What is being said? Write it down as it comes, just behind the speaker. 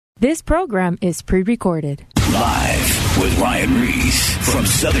This program is pre-recorded. Live with Ryan Reese from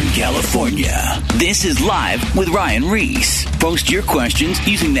Southern California. This is Live with Ryan Reese. Post your questions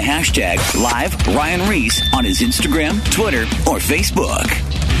using the hashtag #LiveRyanReese on his Instagram, Twitter, or Facebook.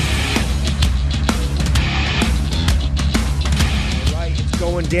 All right, it's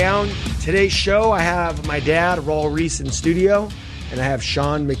going down. Today's show, I have my dad, Raul Reese, in studio, and I have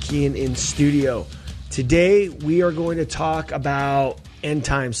Sean McKeon in studio. Today, we are going to talk about end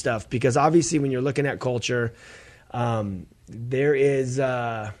time stuff, because obviously when you're looking at culture, there is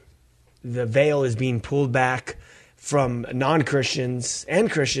the veil is being pulled back from non-Christians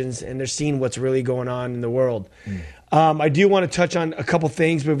and Christians, and they're seeing what's really going on in the world. I do want to touch on a couple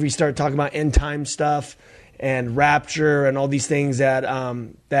things before we start talking about end time stuff and rapture and all these things that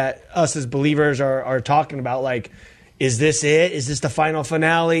that us as believers are talking about. Like, is this it? Is this the final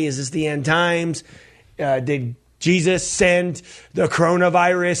finale? Is this the end times? Did Jesus send the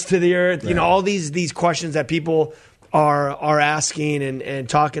coronavirus to the earth? Right. You know, all these questions that people are asking and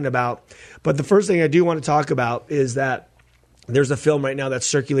talking about. But the first thing I do want to talk about is that there's a film right now that's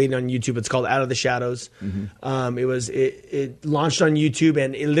circulating on YouTube. It's called Out of the Shadows. Mm-hmm. It launched on YouTube,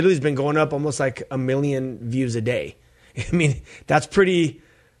 and it literally has been going up almost like 1 million views a day. I mean, that's pretty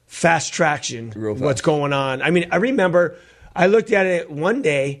fast traction. Real fast. What's going on. I mean, I remember I looked at it one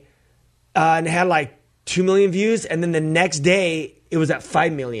day and it had like 2 million views, and then the next day it was at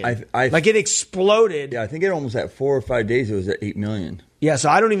 5 million. Like, it exploded. Yeah, I think it almost at 4 or 5 days it was at 8 million. Yeah, so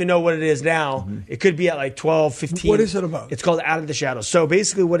I don't even know what it is now. Mm-hmm. It could be at like 12, 15. What is it about? It's called Out of the Shadows. So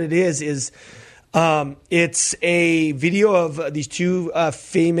basically what it is it's a video of these two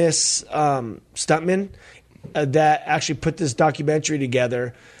famous stuntmen that actually put this documentary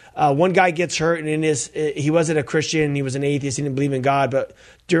together. One guy gets hurt, and he wasn't a Christian. He was an atheist. He didn't believe in God. But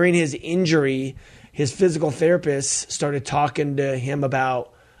during his injury, his physical therapist started talking to him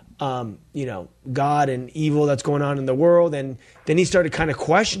about, God and evil that's going on in the world. And then he started kind of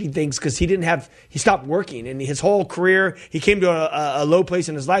questioning things because he stopped working, and his whole career, he came to a low place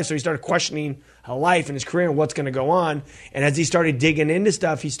in his life. So he started questioning life and his career and what's going to go on. And as he started digging into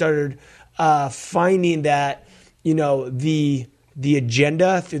stuff, he started finding that, the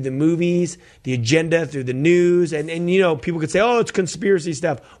agenda through the movies, the agenda through the news, and people could say, oh, it's conspiracy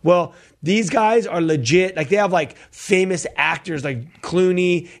stuff. Well, these guys are legit. Like, they have like famous actors like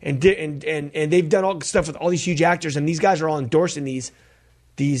Clooney, and they've done all stuff with all these huge actors, and these guys are all endorsing these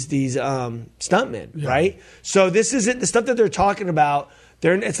stuntmen, right? So this isn't the stuff that they're talking about.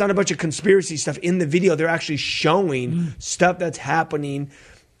 It's not a bunch of conspiracy stuff in the video. They're actually showing stuff that's happening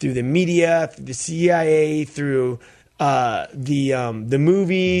through the media, through the CIA, through the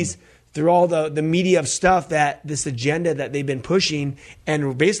movies, through all the media of stuff, that this agenda that they've been pushing.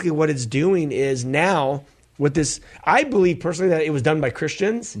 And basically what it's doing is now with this, I believe personally that it was done by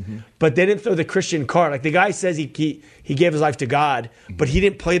Christians, but they didn't throw the Christian card. Like, the guy says he gave his life to God, but he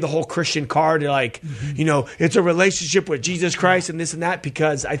didn't play the whole Christian card, like, it's a relationship with Jesus Christ and this and that,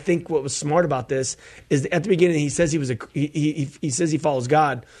 because I think what was smart about this is at the beginning he says he says he follows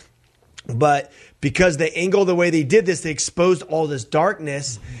God. But because they angled the way they did this, they exposed all this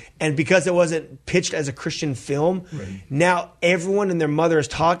darkness. And because it wasn't pitched as a Christian film, now everyone and their mother is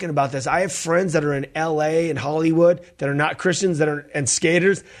talking about this. I have friends that are in LA and Hollywood that are not Christians and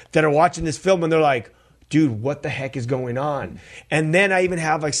skaters that are watching this film, and they're like, dude, what the heck is going on? And then I even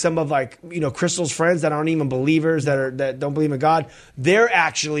have like some of Crystal's friends that aren't even believers, that don't believe in God. They're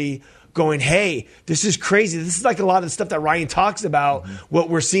actually going, hey, this is crazy. This is like a lot of the stuff that Ryan talks about, what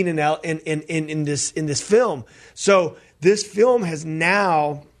we're seeing in this film. So this film has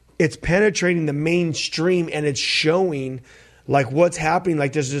now, it's penetrating the mainstream, and it's showing like what's happening.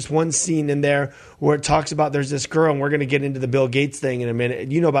 Like, there's this one scene in there where it talks about there's this girl, and we're going to get into the Bill Gates thing in a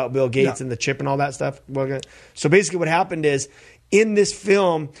minute. You know about Bill Gates and the chip and all that stuff. So basically what happened is, in this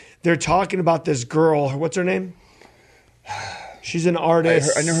film, they're talking about this girl. What's her name? She's an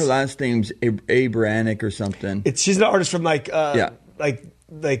artist. I know her last name's Abranik or something. She's an artist from like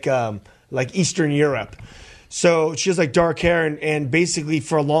Eastern Europe. So she has like dark hair, and basically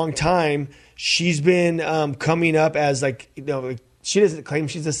for a long time she's been coming up as she doesn't claim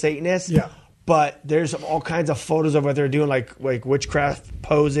she's a Satanist. Yeah. But there's all kinds of photos of what they're doing, like witchcraft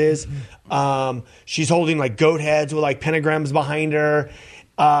poses. She's holding like goat heads with like pentagrams behind her.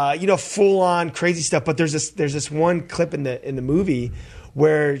 Full on crazy stuff. But there's this one clip in the movie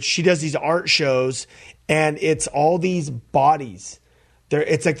where she does these art shows, and it's all these bodies.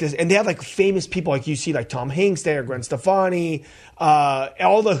 It's like this, and they have like famous people, like you see like Tom Hanks there, Gwen Stefani,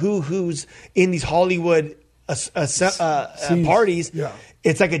 all the who's in these Hollywood parties. Yeah.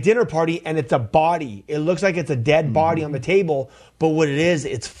 it's like a dinner party and it's a body. It looks like it's a dead body on the table, but what it is,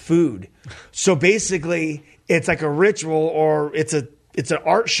 it's food. So basically, it's like a ritual, or it's an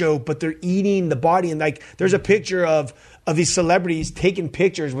art show, but they're eating the body. And like, there's a picture of these celebrities taking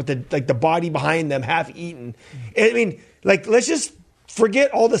pictures with the body behind them, half eaten. I mean, like, let's just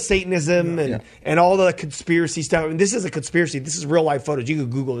forget all the Satanism and all the conspiracy stuff. I mean, this is a conspiracy. This is real life photos. You can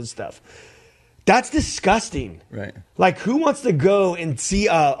Google this stuff. That's disgusting. Right. Like, who wants to go and see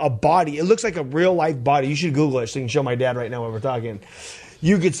a body? It looks like a real life body. You should Google it so you can show my dad right now while we're talking.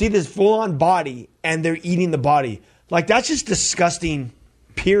 You could see this full on body and they're eating the body. Like, that's just disgusting,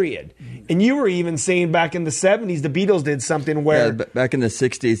 period. And you were even saying back in the 70s, the Beatles did something where... Yeah, back in the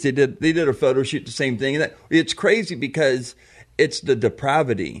 60s, they did a photo shoot, the same thing. And it's crazy because it's the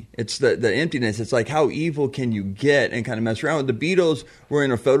depravity. It's the emptiness. It's like, how evil can you get and kind of mess around? The Beatles were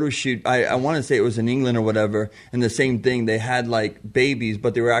in a photo shoot. I want to say it was in England or whatever. And the same thing, they had like babies,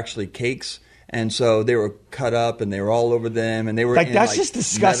 but they were actually cakes. And so they were cut up and they were all over them. And they were like, that's just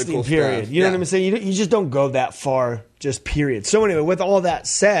disgusting, period. You know what I'm saying? You just don't go that far, just period. So anyway, with all that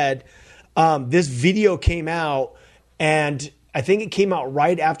said, this video came out, and I think it came out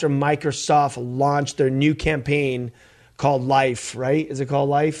right after Microsoft launched their new campaign called Life, right? Is it called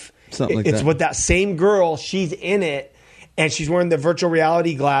Life? Something like that. It's with that same girl. She's in it, and she's wearing the virtual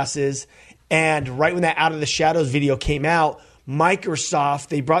reality glasses. And right when that Out of the Shadows video came out, Microsoft,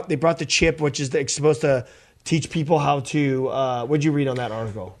 they brought the chip, which is supposed to teach people how to. What'd you read on that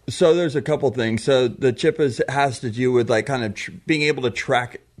article? So there's a couple things. So the chip has to do with like kind of being able to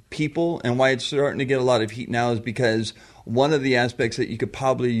track people, and why it's starting to get a lot of heat now is because one of the aspects that you could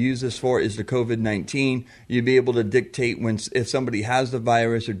probably use this for is the COVID-19. You'd be able to dictate if somebody has the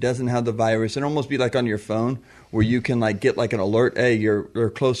virus or doesn't have the virus, and almost be like on your phone where you can like get like an alert, hey, you're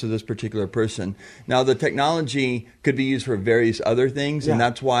close to this particular person. Now the technology could be used for various other things, and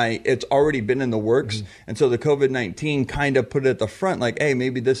that's why it's already been in the works. Mm-hmm. And so the COVID-19 kind of put it at the front, like, hey,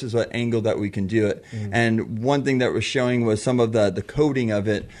 maybe this is an angle that we can do it. Mm-hmm. And one thing that was showing was some of the coding of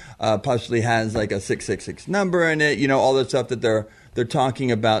it possibly has like a 666 number in it, all the stuff that they're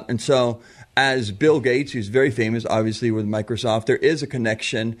talking about. And so as Bill Gates, who's very famous, obviously, with Microsoft, there is a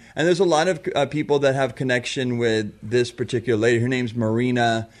connection. And there's a lot of people that have connection with this particular lady. Her name's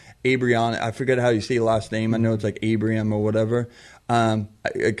Marina Abraham. I forget how you say the last name. I know it's like Abraham or whatever.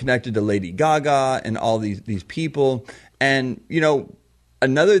 Connected to Lady Gaga and all these people. And,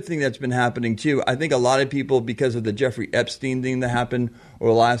 another thing that's been happening too, I think a lot of people, because of the Jeffrey Epstein thing that happened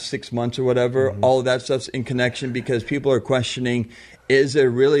over the last 6 months or whatever, all of that stuff's in connection because people are questioning, is there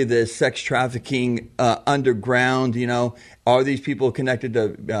really this sex trafficking underground? Are these people connected to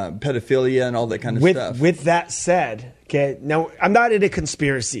pedophilia and all that kind of stuff? With that said, okay, now I'm not into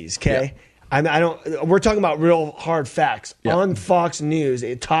conspiracies, okay? Yeah. We're talking about real hard facts. Yeah. On Fox News,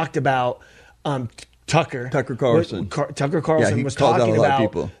 it talked about Tucker Carlson. Tucker Carlson was talking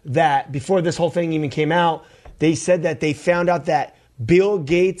about that before this whole thing even came out. They said that they found out that Bill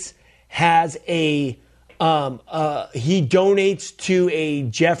Gates has he donates to a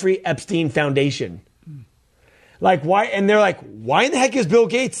Jeffrey Epstein Foundation. Like, why? And they're like, why in the heck is Bill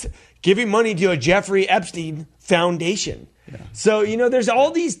Gates giving money to a Jeffrey Epstein Foundation? Yeah. So, there's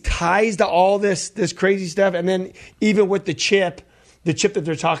all these ties to all this crazy stuff. And then even with the chip that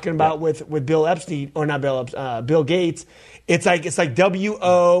they're talking about with Bill Epstein, or not Bill Gates, it's like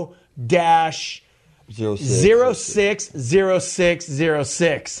WO dash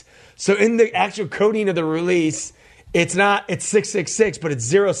 060606. So in the actual coding of the release, it's 666, but it's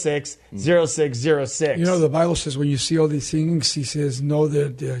 060606. The Bible says when you see all these things, he says, know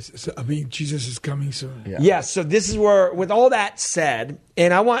that Jesus is coming soon. Yeah. So this is where, with all that said,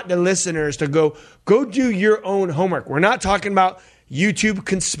 and I want the listeners to go do your own homework. We're not talking about YouTube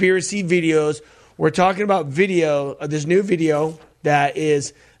conspiracy videos. We're talking about this new video that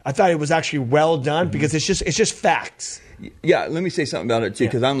is, I thought it was actually well done because it's just facts. Yeah, let me say something about it too,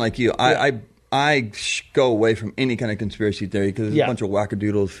 because I'm like you. I go away from any kind of conspiracy theory because there's a bunch of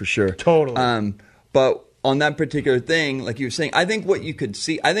wackadoodles for sure. Totally. But on that particular thing, like you were saying, I think what you could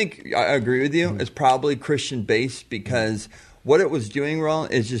see, I agree with you, is probably Christian based, because what it was doing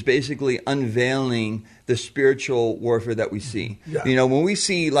wrong is just basically unveiling the spiritual warfare that we see. Yeah. When we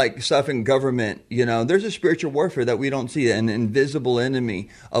see like stuff in government, there's a spiritual warfare that we don't see, an invisible enemy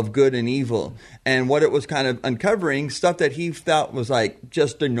of good and evil. And what it was kind of uncovering, stuff that he thought was like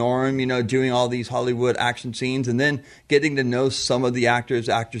just the norm, doing all these Hollywood action scenes, and then getting to know some of the actors,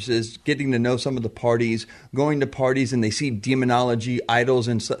 actresses, getting to know some of the parties, going to parties, and they see demonology, idols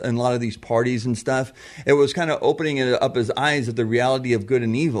in a lot of these parties and stuff. It was kind of opening up his eyes of the reality of good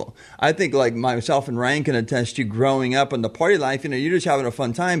and evil. I think like myself and Ryan Ryan can attest to, growing up in the party life, you're just having a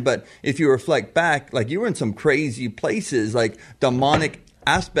fun time. But if you reflect back, like, you were in some crazy places, like demonic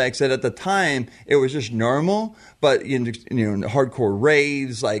aspects that at the time it was just normal, but hardcore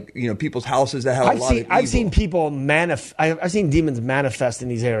raves, like people's houses that had a lot of evil. I've seen people I've seen demons manifest in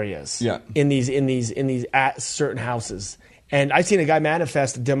these areas. Yeah. In these at certain houses. And I've seen a guy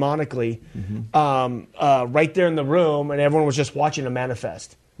manifest demonically right there in the room, and everyone was just watching him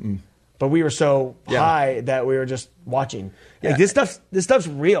manifest. But we were so high that we were just watching. Like, this stuff's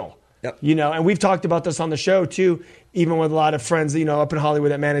real. Yep. And we've talked about this on the show too, even with a lot of friends, up in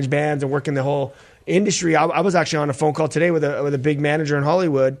Hollywood that manage bands and work in the whole industry. I was actually on a phone call today with a big manager in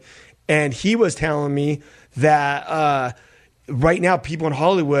Hollywood, and he was telling me that right now people in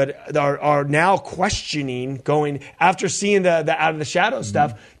Hollywood are now questioning, going after seeing the Out of the Shadows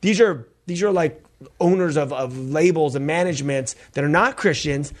stuff. These are like owners of labels and managements that are not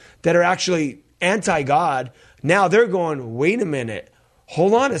Christians, that are actually anti-God. Now they're going, wait a minute.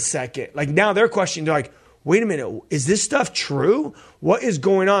 Hold on a second. Like, now they're questioning, they're like, wait a minute, is this stuff true? What is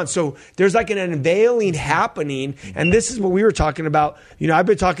going on? So there's like an unveiling happening. And this is what we were talking about. I've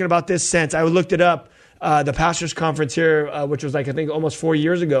been talking about this since I looked it up, the pastors conference here, which was like, I think almost 4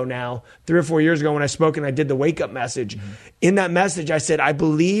 years ago now, 3 or 4 years ago when I spoke and I did the wake up message. In that message, I said, I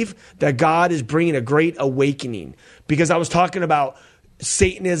believe that God is bringing a great awakening, because I was talking about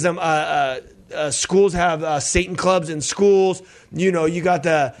Satanism, schools have Satan clubs in schools. You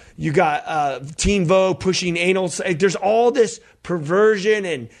got Teen Vogue pushing anal. There's all this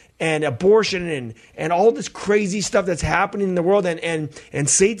perversion and abortion and all this crazy stuff that's happening in the world. And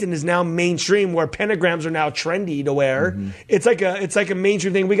Satan is now mainstream, where pentagrams are now trendy to wear. It's like a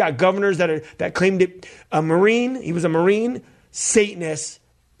mainstream thing. We got governors that claimed it. A Marine, he was a Marine Satanist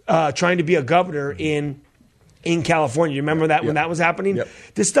trying to be a governor in California. You remember that when that was happening? Yep.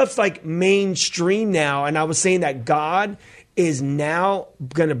 This stuff's like mainstream now. And I was saying that God is now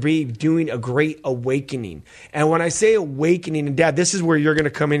going to be doing a great awakening. And when I say awakening, and Dad, this is where you're going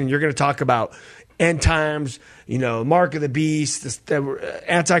to come in and you're going to talk about end times, mark of the beast, the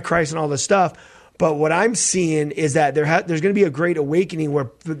Antichrist and all this stuff. But what I'm seeing is that there's going to be a great awakening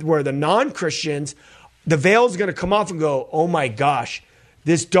where the non-Christians, the veil's going to come off and go, oh my gosh,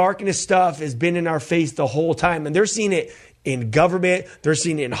 this darkness stuff has been in our face the whole time. And they're seeing it in government. They're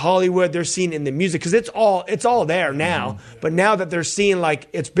seeing it in Hollywood. They're seeing it in the music, because it's all there now. But now that they're seeing, like,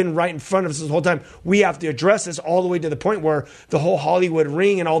 it's been right in front of us this whole time, we have to address this all the way to the point where the whole Hollywood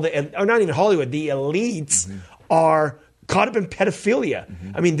ring and or not even Hollywood, the elites are caught up in pedophilia.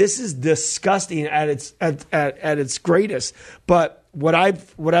 I mean, this is disgusting at its greatest. But what I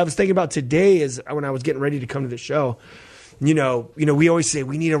was thinking about today is, when I was getting ready to come to the show, we always say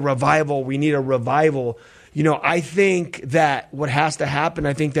we need a revival. We need a revival. I think that what has to happen,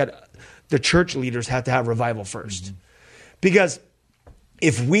 I think that the church leaders have to have revival first. Because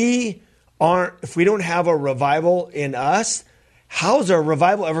if we don't have a revival in us, how's a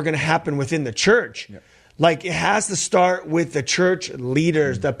revival ever going to happen within the church? Yep. Like, it has to start with the church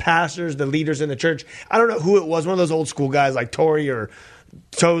leaders, the pastors, the leaders in the church. I don't know who it was, one of those old school guys like Tory or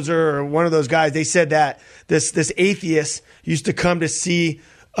Tozer or one of those guys. They said that this atheist used to come to see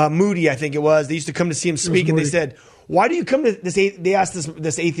Moody, I think it was. They used to come to see him speak, and they said, why do you come to this? They asked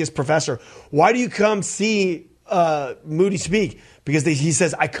this atheist professor, why do you come see Moody speak? Because he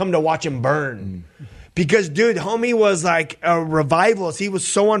says, I come to watch him burn. Because, dude, homie was like a revivalist. He was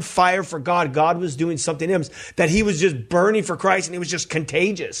so on fire for God. God was doing something in him that he was just burning for Christ, and it was just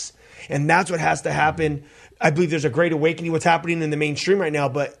contagious. And that's what has to happen. I believe there's a great awakening, what's happening in the mainstream right now,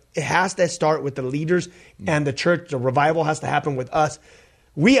 but it has to start with the leaders and the church. The revival has to happen with us.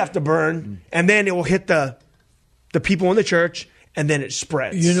 We have to burn, and then it will hit the people in the church, and then it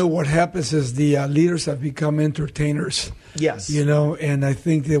spreads. What happens is the leaders have become entertainers. Yes. And I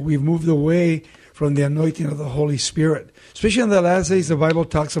think that we've moved away from the anointing of the Holy Spirit. Especially in the last days, the Bible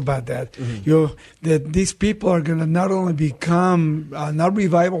talks about that. That these people are going to not only become not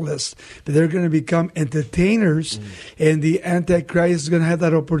revivalists, but they're going to become entertainers, and the Antichrist is going to have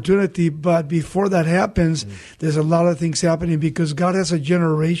that opportunity. But before that happens, there's a lot of things happening, because God has a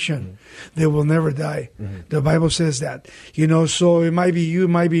generation that will never die. The Bible says that. So it might be you, it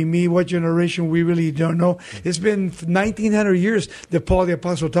might be me. What generation, we really don't know. It's been 1900 years that Paul the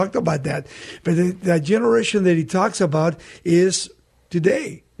Apostle talked about that. But the generation that he talks about is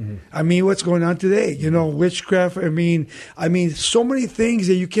today. I mean, what's going on today? Witchcraft. I mean, so many things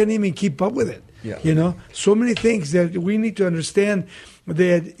that you can't even keep up with it. So many things that we need to understand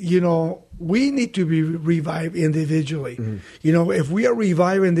that, we need to be revived individually. Mm-hmm. You know, if we are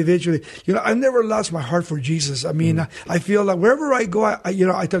revived individually, you know, I've never lost my heart for Jesus. I mean, I feel like wherever I go,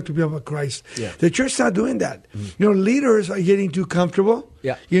 I talk to people about Christ. Yeah. The church's not doing that. You know, leaders are getting too comfortable.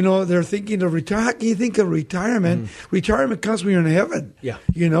 Yeah. You know, they're thinking of retire. How can you think of retirement? Retirement comes when you're in heaven. Yeah.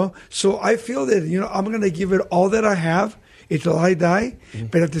 You know, so I feel that, you know, I'm going to give it all that I have until I die.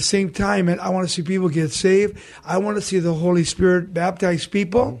 But at the same time, and I want to see people get saved. I want to see the Holy Spirit baptize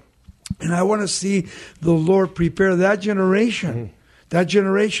people. And I want to see the Lord prepare that generation. That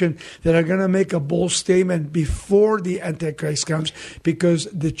generation that are going to make a bold statement before the Antichrist comes, because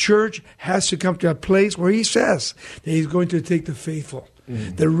the church has to come to a place where he says that he's going to take the faithful,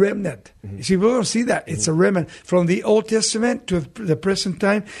 the remnant. You see, we don't see that. It's a remnant. From the Old Testament to the present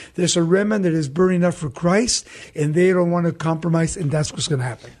time, there's a remnant that is burning up for Christ, and they don't want to compromise, and that's what's going to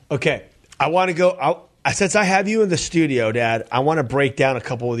happen. Okay, I want to go. Since I have you in the studio, Dad, I want to break down a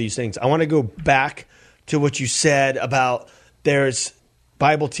couple of these things. I want to go back to what you said about there's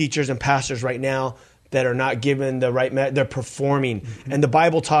Bible teachers and pastors right now that are not given the right they're performing. And the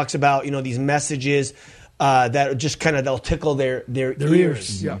Bible talks about, you know, these messages that just kind of, they'll tickle their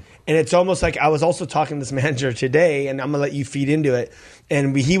ears. Yeah. And it's almost like, I was also talking to this manager today, and I'm going to let you feed into it.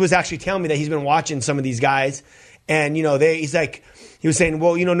 And he was actually telling me that he's been watching some of these guys, and, you know, he was saying,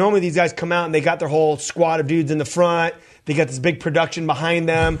 well, you know, normally these guys come out and they got their whole squad of dudes in the front. They got this big production behind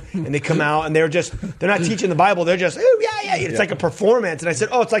them, and they come out and they're not teaching the Bible. They're just, oh, yeah. It's like a performance. And I said,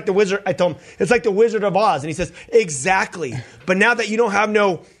 oh, it's like the Wizard. I told him, it's like the Wizard of Oz. And he says, exactly. But now that you don't have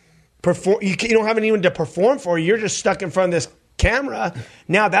you don't have anyone to perform for, you're just stuck in front of this camera.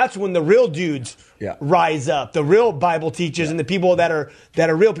 Now that's when the real dudes rise up, the real Bible teachers and the people that are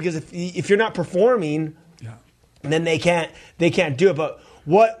real. Because if you're not performing, then they can't do it. But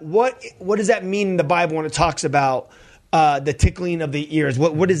what does that mean in the Bible when it talks about the tickling of the ears?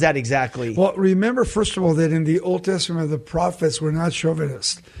 What is that exactly? Well, remember, first of all, that in the Old Testament, the prophets were not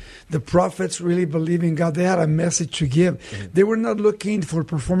chauvinists. The prophets really believed in God. They had a message to give. They were not looking for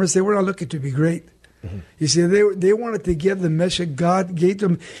performance. They were not looking to be great. You see, they wanted to give the message God gave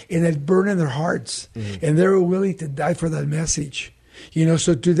them, and it burned in their hearts. And they were willing to die for that message. You know,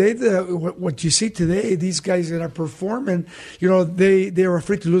 so today, what you see today, these guys that are performing, you know, they are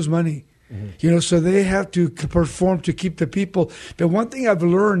afraid to lose money. You know, so they have to perform to keep the people. But one thing I've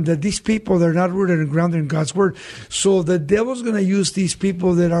learned, that these people, they're not rooted and grounded in God's word. So the devil's going to use these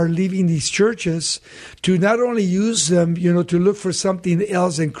people that are leaving these churches to not only use them, you know, to look for something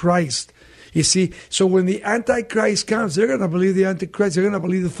else in Christ. You see, so when the Antichrist comes, they're going to believe the Antichrist. They're going to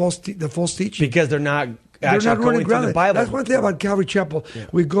believe the false teaching. Because they're not They're not running going to the Bible. That's one thing about Calvary Chapel. Yeah.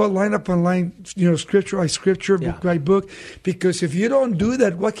 We go line up on line, you know, scripture by scripture, book by book. Because if you don't do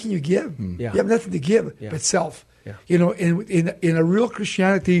that, what can you give? You have nothing to give but self. You know, in a real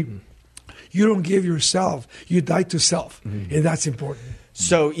Christianity, you don't give yourself. You die to self, and that's important.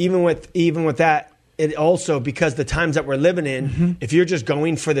 So even with that, it also, because the times that we're living in, if you're just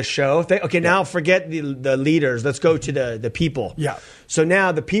going for the show, now forget the leaders. Let's go to the people. Yeah. So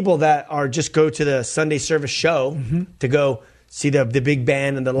now the people that are just go to the Sunday service show to go see the big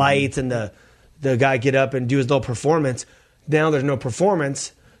band and the lights and the guy get up and do his little performance. Now there's no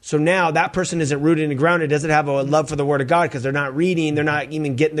performance. So now that person isn't rooted and grounded, doesn't have a love for the Word of God because they're not reading, they're not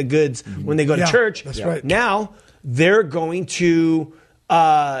even getting the goods when they go to church. That's right. Now they're going to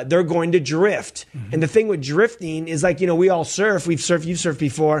drift. And the thing with drifting is, like, you know, we all surf. You've surfed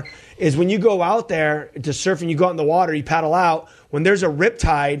before. Is when you go out there to surf and you go out in the water, you paddle out. When there's a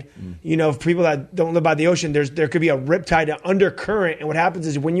riptide, you know, for people that don't live by the ocean, there could be a riptide, an undercurrent. And what happens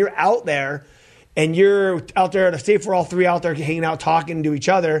is when you're out there and you're out there, say if we're all three out there hanging out, talking to each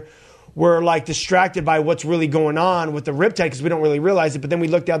other, we're like distracted by what's really going on with the riptide because we don't really realize it. But then we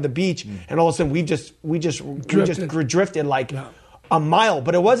look down the beach and all of a sudden we just drifted like a mile,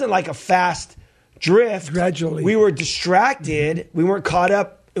 but it wasn't like a fast drift. Gradually. We were distracted. We weren't caught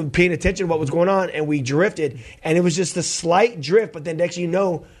up paying attention to what was going on, and we drifted. And it was just a slight drift, but then next you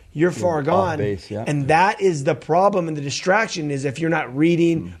know, you're far gone. Base, And that is the problem, and the distraction is if you're not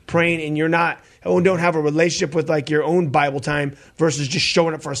reading, praying, and you're not, don't have a relationship with like your own Bible time versus just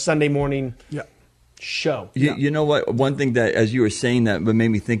showing up for a Sunday morning show. You know what? One thing that, as you were saying that, made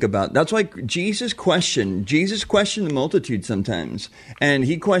me think about, that's why Jesus questioned the multitude sometimes. And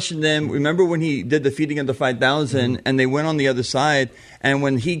he questioned them. Remember when he did the feeding of the 5,000 and they went on the other side? And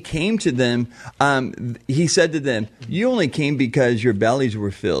when he came to them, he said to them, you only came because your bellies were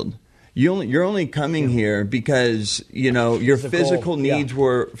filled. You're only coming here because, you know, your physical needs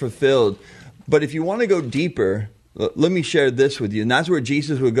were fulfilled. But if you want to go deeper, let me share this with you. And that's where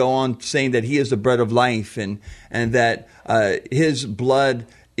Jesus would go on saying that he is the bread of life and that his blood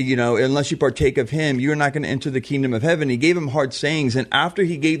unless you partake of him, you're not going to enter the kingdom of heaven. He gave him hard sayings. And after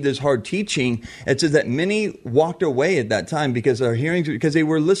he gave this hard teaching, it says that many walked away at that time because they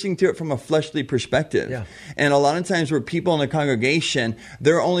were listening to it from a fleshly perspective. Yeah. And a lot of times where people in the congregation,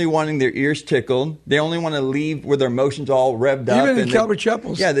 they're only wanting their ears tickled. They only want to leave with their emotions all revved up. Even in Calvary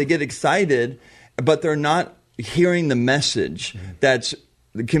chapels. Yeah, they get excited, but they're not hearing the message that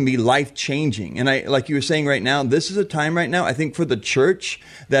can be life-changing. And like you were saying right now, this is a time right now, I think, for the church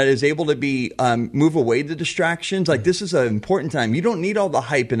that is able to be move away the distractions. Like, this is an important time. You don't need all the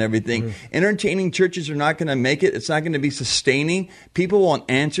hype and everything. Entertaining churches are not going to make it. It's not going to be sustaining. People want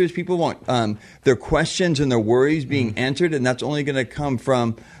answers. People want their questions and their worries being answered, and that's only going to come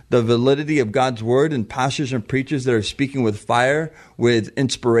from the validity of God's word and pastors and preachers that are speaking with fire, with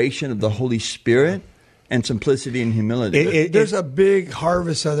inspiration of the Holy Spirit. And simplicity and humility. There's a big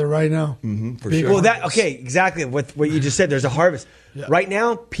harvest out there right now. For sure. Well, exactly. With what you just said, there's a harvest. Yeah. Right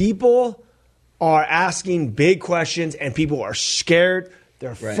now, people are asking big questions, and people are scared.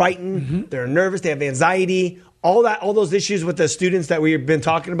 They're frightened. They're nervous. They have anxiety. All those issues with the students that we've been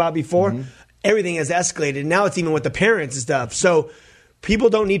talking about before, everything has escalated. Now it's even with the parents and stuff. So people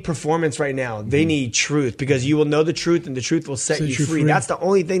don't need performance right now. They need truth, because you will know the truth, and the truth will set you free. That's the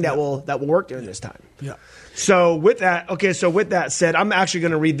only thing that will work during this time. Yeah. So with that said, I'm actually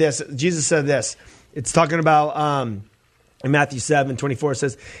going to read this. Jesus said this. It's talking about in Matthew 7:24. It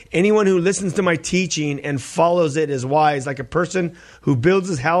says, "Anyone who listens to my teaching and follows it is wise, like a person who builds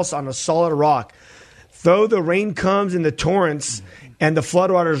his house on a solid rock. Though the rain comes in the torrents and the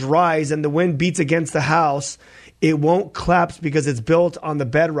floodwaters rise and the wind beats against the house, it won't collapse because it's built on the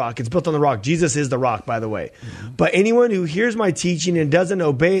bedrock." It's built on the rock. Jesus is the rock, by the way. "But anyone who hears my teaching and doesn't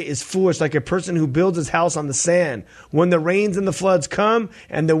obey it is foolish, like a person who builds his house on the sand. When the rains and the floods come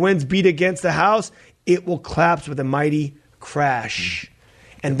and the winds beat against the house, it will collapse with a mighty crash."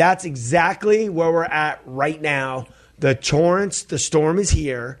 And that's exactly where we're at right now. The torrents, the storm is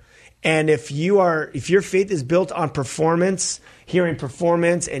here. And if your faith is built on performance, hearing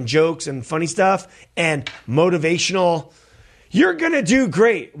performance and jokes and funny stuff and motivational, you're going to do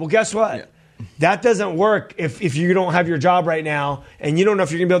great. Well, guess what? Yeah. That doesn't work if you don't have your job right now and you don't know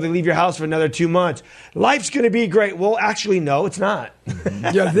if you're going to be able to leave your house for another 2 months. Life's going to be great. Well, actually, no, it's not.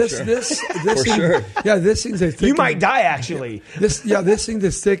 Yeah, this thing that's you might die, actually. This thing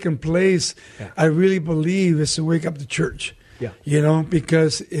that's taken place, I really believe, is to wake up the church. Yeah.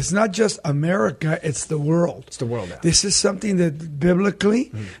 Because it's not just America, it's the world. It's the world now. This is something that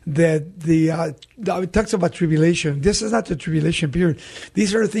biblically, that it talks about tribulation. This is not the tribulation period.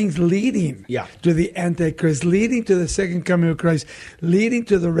 These are things leading to the Antichrist, leading to the second coming of Christ, leading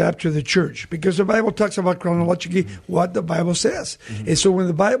to the rapture of the church. Because the Bible talks about chronologically what the Bible says. And so when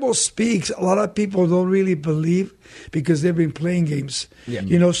the Bible speaks, a lot of people don't really believe because they've been playing games.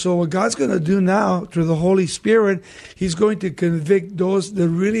 Yeah. So what God's going to do now through the Holy Spirit, He's going to convict those that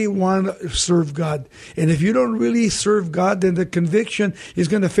really want to serve God. And if you don't really serve God, then the conviction is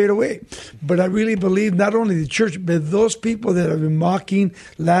going to fade away. But I really believe not only the church, but those people that have been mocking,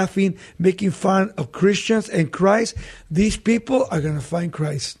 laughing, making fun of Christians and Christ, these people are going to find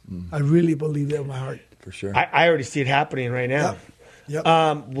Christ. I really believe that in my heart. For sure. I already see it happening right now. Yeah. Yep.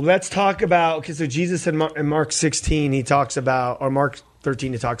 Well, let's talk about, so Jesus in Mark 16, he talks about, or Mark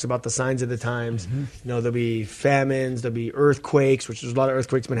 13, he talks about the signs of the times. There'll be famines, there'll be earthquakes, which there's a lot of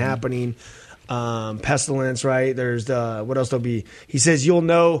earthquakes been happening. Pestilence, right? There's what else there'll be? He says, you'll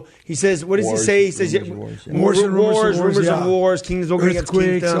know. He says, what does he say? He says, rumors of wars, kingdoms will go against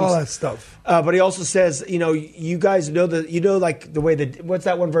kingdoms, all that stuff. But he also says, you guys know like the way that, what's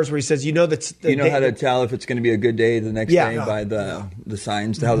that one verse where he says, how to tell if it's going to be a good day the next day by the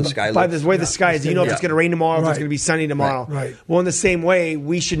signs, how the sky looks. By the way the sky is, if it's going to rain tomorrow, if it's going to be sunny tomorrow. Right. Well, in the same way,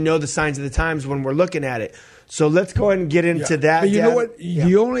 we should know the signs of the times when we're looking at it. So let's go ahead and get into that. But you know what?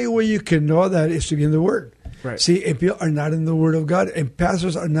 The only way you can know that is to be in the Word. Right. See, and people are not in the Word of God, and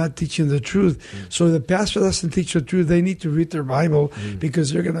pastors are not teaching the truth. So the pastor doesn't teach the truth. They need to read their Bible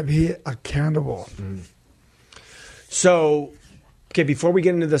because they're going to be accountable. So, before we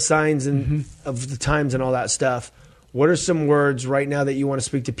get into the signs and of the times and all that stuff, what are some words right now that you want to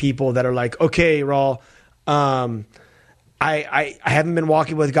speak to people that are like, okay, Raul, I haven't been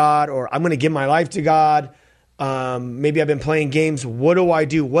walking with God, or I'm going to give my life to God. Maybe I've been playing games. What do I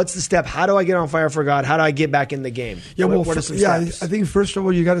do? What's the step? How do I get on fire for God? How do I get back in the game? Yeah, what are some steps? I think first of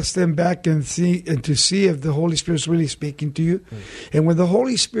all, you got to stand back and see if the Holy Spirit's really speaking to you. And when the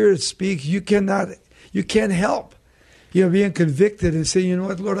Holy Spirit speaks, you can't help being convicted and saying, you know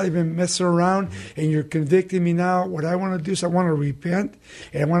what, Lord, I've been messing around and you're convicting me now. What I want to do is I want to repent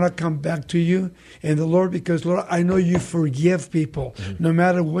and I want to come back to you. And the Lord, because Lord, I know you forgive people no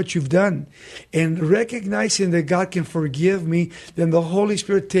matter what you've done. And recognizing that God can forgive me, then the Holy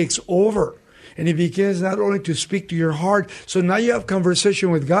Spirit takes over. And he begins not only to speak to your heart, so now you have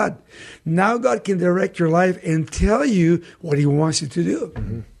conversation with God. Now God can direct your life and tell you what he wants you to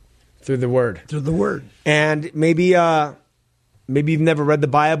do. Through the Word. Through the Word. And maybe you've never read the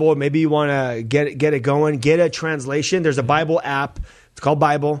Bible, or maybe you want to get it going. Get a translation. There's a Bible app. It's called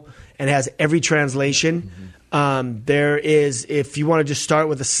Bible, and it has every translation. There is, if you want to just start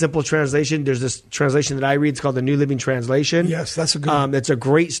with a simple translation, there's this translation that I read. It's called the New Living Translation. Yes, that's a good one. It's a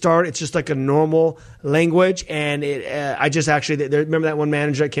great start. It's just like a normal language. And I just actually, remember that one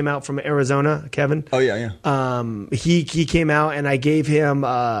manager that came out from Arizona, Kevin? Oh, yeah. He came out, and I gave him,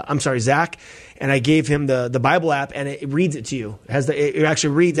 Zach, and I gave him the Bible app, and it reads it to you. It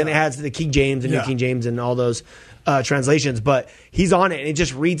actually reads, and it has the King James and New King James and all those translations, but he's on it and it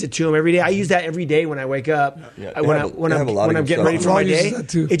just reads it to him every day. I use that every day when I wake up. When I'm getting ready for my day,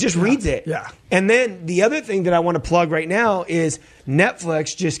 it just reads it. Yeah. And then the other thing that I want to plug right now is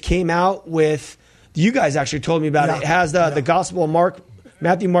Netflix just came out with. You guys actually told me about it. It has the Gospel of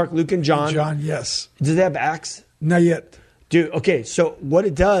Matthew, Mark, Luke, and John. John, yes. Does it have Acts? Not yet. Dude, okay, so what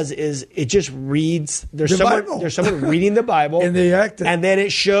it does is it just reads. There's someone reading the Bible, and they act it. And then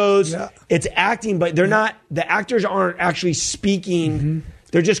it shows it's acting, but they're not. The actors aren't actually speaking.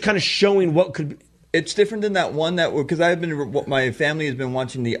 They're just kind of showing what could be. It's different than that one because my family has been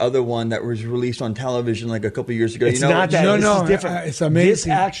watching the other one that was released on television like a couple of years ago. It's not that. No, this is different. It's amazing. This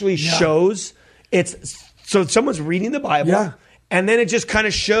actually shows. So someone's reading the Bible. Yeah. And then it just kind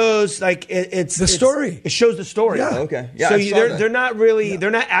of shows it's the story. It shows the story. Yeah. Okay. Yeah. So they're not really they're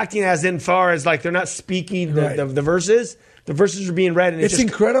not acting as in far as like they're not speaking the verses. The verses are being read, and it's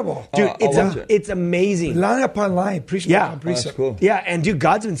incredible, dude. It's amazing, line upon line, precept upon precept. That's cool. Yeah, and dude,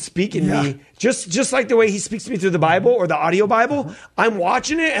 God's been speaking to me just like the way He speaks to me through the Bible or the audio Bible. I'm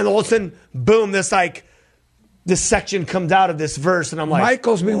watching it, and all of a sudden, boom! This section comes out of this verse, and I'm like,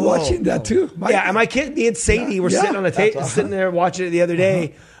 Michael's been watching that too. Yeah, and my kid, me and Sadie, were sitting on the table, sitting there watching it the other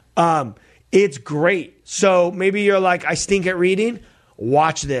day. It's great. So maybe you're like, I stink at reading.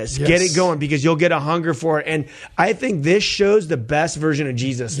 Watch this. Yes. Get it going because you'll get a hunger for it. And I think this shows the best version of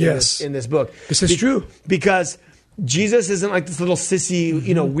Jesus in this book. This is true. Because Jesus isn't like this little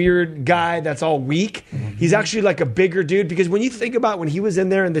sissy, weird guy that's all weak. He's actually like a bigger dude because when you think about when he was in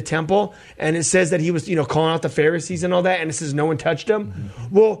there in the temple and it says that he was, calling out the Pharisees and all that and it says no one touched him.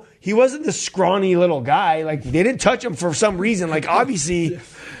 Well, he wasn't this scrawny little guy. Like they didn't touch him for some reason. Like obviously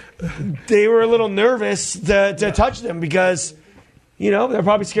they were a little nervous to touch them because they're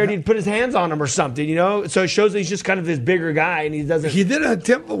probably scared he'd put his hands on him or something, So it shows that he's just kind of this bigger guy and he doesn't. He did it at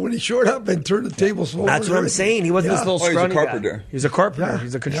temple when he showed up and turned the tables over. That's what I'm saying. He wasn't this little scrawny guy. He's a carpenter. Guy. He's a carpenter.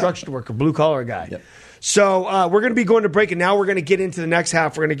 He's a construction worker, blue collar guy. Yep. So we're going to be going to break, and now we're going to get into the next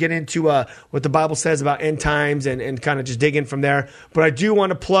half. We're going to get into what the Bible says about end times and kind of just dig in from there. But I do want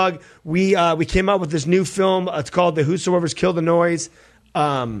to plug. We came out with this new film. It's called the Whosoever's Kill the Noise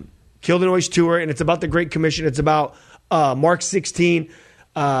Tour, and it's about the Great Commission. It's about Mark 16,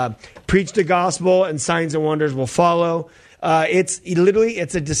 preach the gospel and signs and wonders will follow. It's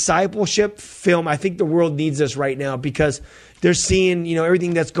a discipleship film. I think the world needs this right now because they're seeing,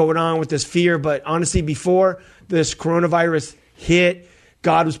 everything that's going on with this fear. But honestly, before this coronavirus hit,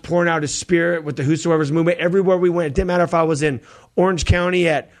 God was pouring out His Spirit with the Whosoever's movement everywhere we went. It didn't matter if I was in Orange County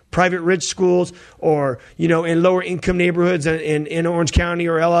at private rich schools or, in lower income neighborhoods in Orange County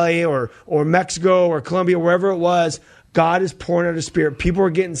or LA or Mexico or Colombia, wherever it was. God is pouring out His Spirit. People are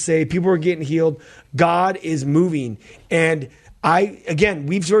getting saved. People are getting healed. God is moving. And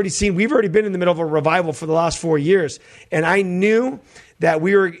we've already been in the middle of a revival for the last 4 years. And I knew that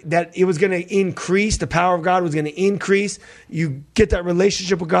it was going to increase. The power of God was going to increase. You get that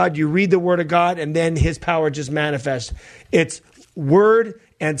relationship with God. You read the Word of God, and then His power just manifests. It's Word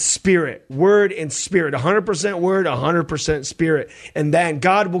and Spirit. Word and Spirit. 100% Word, 100% Spirit. And then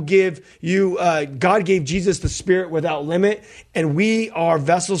God will give you, God gave Jesus the Spirit without limit, and we are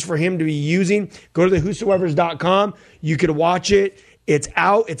vessels for Him to be using. Go to thewhosoevers.com. You can watch it. It's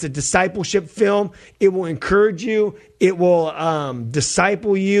out. It's a discipleship film. It will encourage you. It will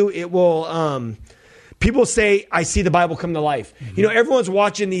disciple you. It will... People say, I see the Bible come to life. Mm-hmm. Everyone's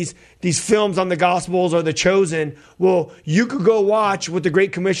watching these films on the Gospels or The Chosen. Well, you could go watch what the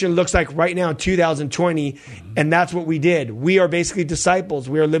Great Commission looks like right now in 2020, and that's what we did. We are basically disciples.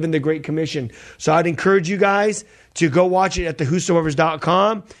 We are living the Great Commission. So I'd encourage you guys to go watch it at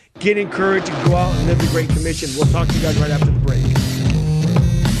thewhosoevers.com. Get encouraged and go out and live the Great Commission. We'll talk to you guys right after the break.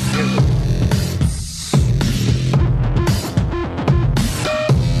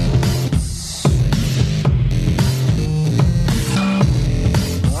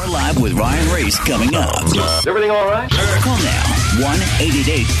 With Ryan Reese coming up. Is everything all right? Call now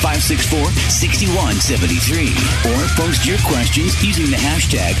 1-888-564-6173 or post your questions using the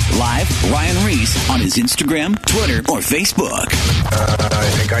hashtag #LiveRyanReese on his Instagram, Twitter, or Facebook. I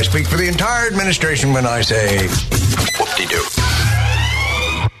think I speak for the entire administration when I say whoop-de-doo.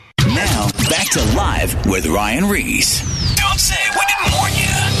 Now, back to Live with Ryan Reese. Don't say we didn't warn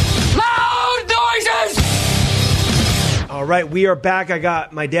you. Loud noises! All right, we are back. I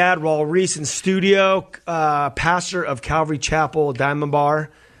got my dad, Raul Reese, in studio, pastor of Calvary Chapel, Diamond Bar.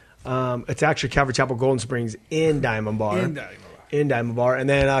 It's actually Calvary Chapel, Golden Springs in Diamond Bar. In Diamond Bar. And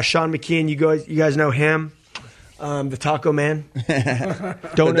then Sean McKeon, you guys know him, the Taco Man.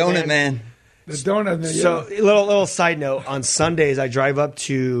 Donut Man. The donut man. So, little side note, on Sundays, I drive up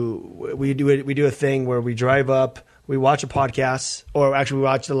to, we do a thing where we drive up, we watch a podcast, or actually we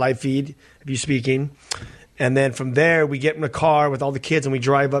watch the live feed of you speaking. And then from there, we get in a car with all the kids and we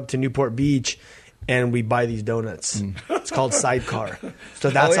drive up to Newport Beach and we buy these donuts. It's called Sidecar.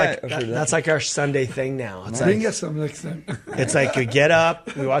 So that's that's like our Sunday thing now. It's Bring us some next time. It's like we get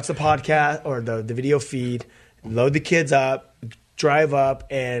up, we watch the podcast or the video feed, load the kids up, drive up,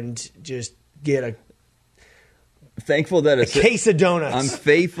 and just get a Thankful that a case of donuts. I'm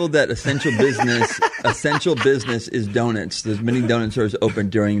faithful that essential business is donuts. There's many donut stores open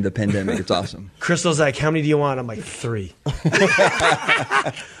during the pandemic. It's awesome. Crystal's like, how many do you want? I'm like, 3.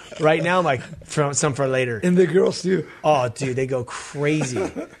 Right now, I'm like, some for later. And the girls too. Oh, dude, they go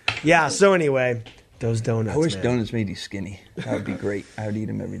crazy. Yeah. So anyway, those donuts. I wish man. donuts made you skinny. That would be great. I would eat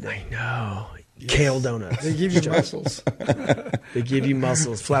them every day. No. Kale donuts. They give you muscles. They give you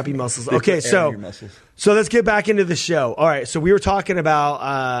muscles, flappy muscles. They Okay, put air in so your muscles. let's get back into the show. All right, so we were talking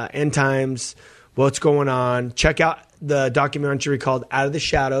about end times, what's going on. Check out the documentary called Out of the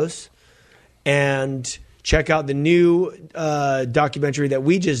Shadows, and check out the new documentary that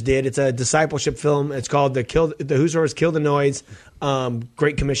we just did. It's a discipleship film. It's called the Whosoevers Kill the Noise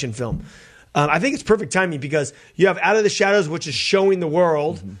Great Commission film. I think it's perfect timing because you have Out of the Shadows, which is showing the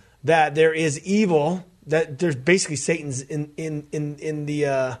world that there is evil, that there's basically Satan's in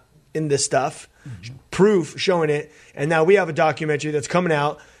this stuff, proof showing it, and now we have a documentary that's coming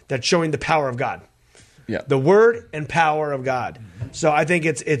out that's showing the power of God, the word and power of God. So I think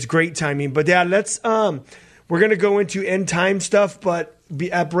it's great timing. But Dad, let's we're gonna go into end time stuff, but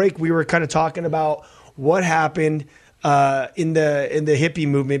at break we were kind of talking about what happened in the hippie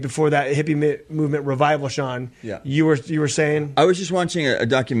movement before that hippie movement revival. Sean, you were saying? I was just watching a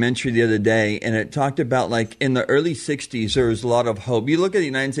documentary the other day, and it talked about like in the early '60s there was a lot of hope. You look at the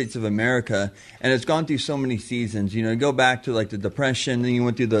United States of America, and it's gone through so many seasons. You know, go back to like the Depression, then you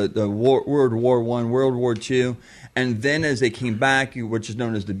went through the World War I, World War II. And then as they came back, which is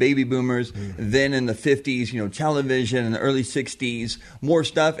known as the baby boomers, then in the 50s, you know, television, in the early 60s, more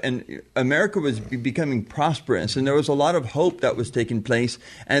stuff. And America was becoming prosperous. And there was a lot of hope that was taking place.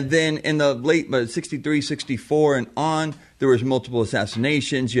 And then in the late 63, 64 and on, there was multiple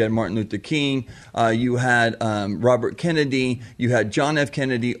assassinations. You had Martin Luther King. You had Robert Kennedy. You had John F.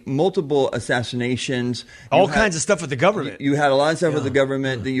 Kennedy. Multiple assassinations. All kinds of stuff with the government. You had a lot of stuff with the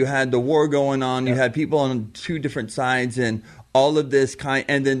government. You had the war going on. You had people on 2 different sides, and all of this kind.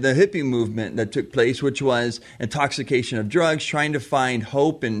 And then the hippie movement that took place, which was intoxication of drugs, trying to find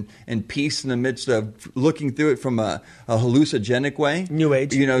hope and peace in the midst of looking through it from a hallucinogenic way. New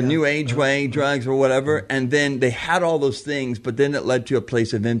Age. You know, New Age way, drugs or whatever. And then they had all those things, but then it led to a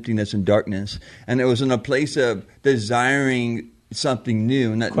place of emptiness and darkness. And it was in a place of desiring something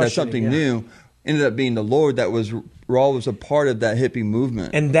new. And that something new ended up being the Lord. That was Raul was a part of that hippie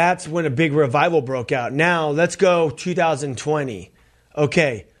movement. And that's when a big revival broke out. Now, let's go 2020.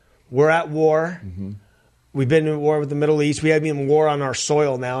 Okay, we're at war. We've been in war with the Middle East. We have even war on our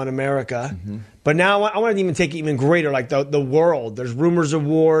soil now in America. But now I want to even take it even greater, like the world. There's rumors of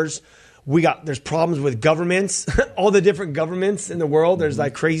wars. There's problems with governments, all the different governments in the world. There's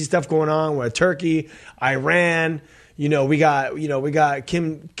like crazy stuff going on with Turkey, Iran. You know, we got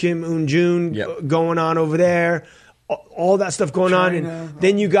Kim Un-jun going on over there. All that stuff going China, on. And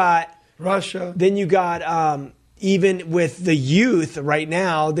then you got Russia. Then you got even with the youth right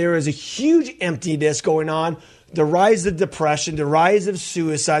now, there is a huge emptiness going on. The rise of depression, the rise of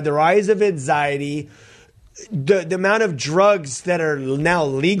suicide, the rise of anxiety, the amount of drugs that are now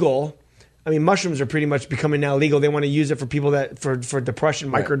legal. I mean, mushrooms are pretty much becoming now legal. They want to use it for people that for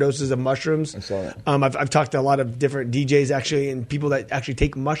depression, microdoses of mushrooms. I saw that. I've talked to a lot of different DJs actually, and people that actually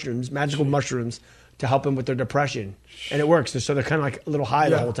take mushrooms, magical mushrooms, to help them with their depression, and it works. So they're kind of like a little high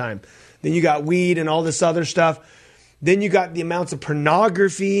the whole time. Then you got weed and all this other stuff. Then you got the amounts of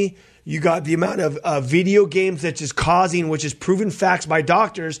pornography. You got the amount of video games that's just causing, which is proven facts by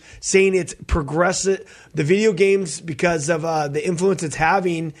doctors, saying it's progressive. The video games, because of the influence it's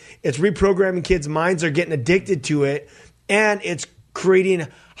having, it's reprogramming kids' minds. They're getting addicted to it. And it's creating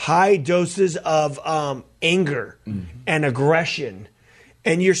high doses of anger and aggression.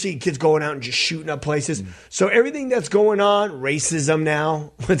 And you're seeing kids going out and just shooting up places. So everything that's going on, racism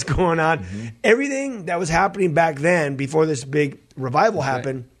now, what's going on, everything that was happening back then before this big revival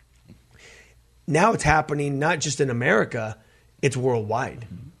happened, now it's happening not just in America, it's worldwide.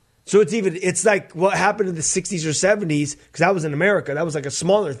 So it's like what happened in the 60s or 70s, because that was in America. That was like a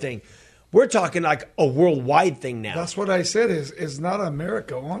smaller thing. We're talking like a worldwide thing now. That's what I said. It's not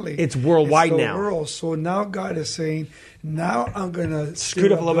America only. It's worldwide now. World. So now God is saying, now I'm going to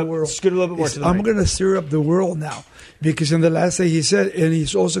scoot up a little bit more to the right. I'm going to stir up the world now. Because in the last day he said, and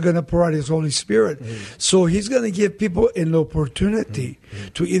he's also going to pour out his Holy Spirit. So he's going to give people an opportunity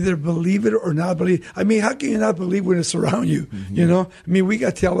to either believe it or not believe. I mean, how can you not believe when it's around you? You know? I mean, we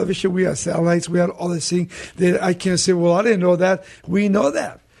got television, we got satellites, we got all this thing that I can't say, well, I didn't know that. We know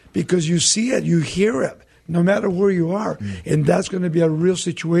that. Because you see it, you hear it, no matter where you are. And that's going to be a real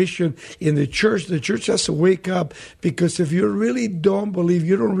situation in the church. The church has to wake up, because if you really don't believe,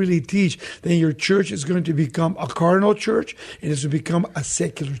 you don't really teach, then your church is going to become a carnal church, and it's going to become a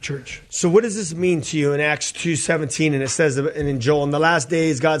secular church. So what does this mean to you in Acts 2:17? And it says, and in Joel, in the last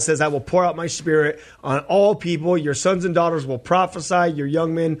days, God says, I will pour out my spirit on all people. Your sons and daughters will prophesy. Your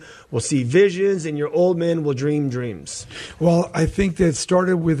young men will see visions, and your old men will dream dreams. Well, I think that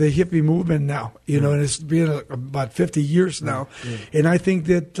started with the hippie movement now, and it's been about 50 years now. And I think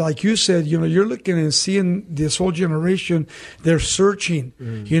that, like you said, you're looking and seeing this whole generation, they're searching,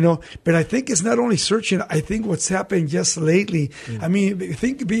 But I think it's not only searching. I think what's happened just lately, I mean,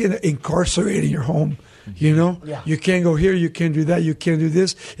 think being incarcerated in your home. You can't go here, you can't do that, you can't do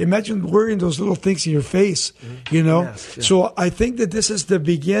this. Imagine wearing those little things in your face, So I think that this is the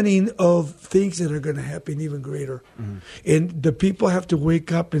beginning of things that are going to happen even greater. And the people have to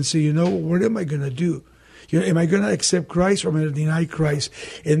wake up and say, what am I going to do? Am I going to accept Christ or am I going to deny Christ?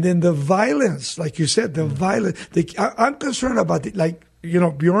 And then the violence, like you said, the violence. I'm concerned about it,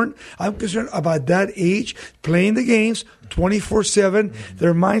 Bjorn, I'm concerned about that age, playing the games 24/7.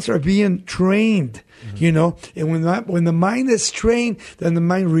 Their minds are being trained, And when the mind is trained, then the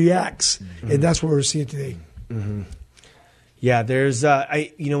mind reacts, and that's what we're seeing today. Yeah, there's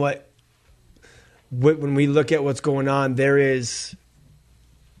you know what? When we look at what's going on, there is.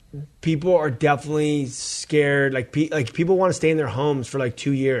 People are definitely scared. Like people want to stay in their homes for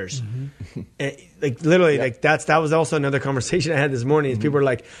 2 years, and literally, that was also another conversation I had this morning. Is people are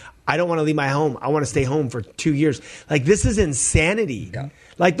like, I don't want to leave my home. I want to stay home for 2 years. This is insanity. Yeah.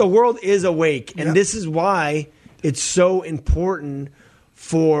 The world is awake, and this is why it's so important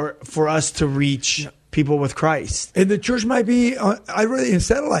for us to reach people with Christ. And the church might be in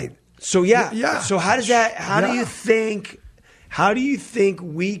satellite. So yeah. So how does that? How do you think? How do you think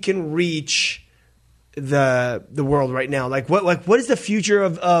we can reach the world right now? What is the future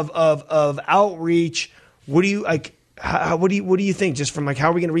of outreach? What do you like? What do you think? Just from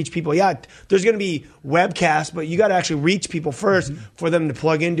how are we going to reach people? Yeah, there's going to be webcasts, but you got to actually reach people first for them to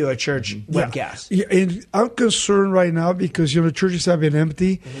plug into a church webcast. Yeah, and I'm concerned right now because churches have been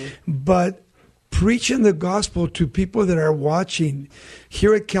empty, but preaching the gospel to people that are watching.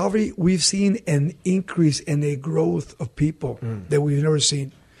 Here at Calvary, we've seen an increase and a growth of people that we've never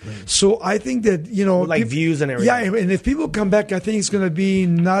seen. So I think that, views and everything. Yeah, and if people come back, I think it's going to be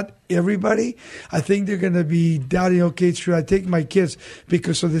not everybody. I think they're going to be doubting, okay, should I take my kids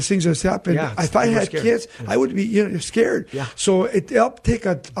because of the things that's happened? Yeah, if I had kids, I would be scared. Yeah. So it'll take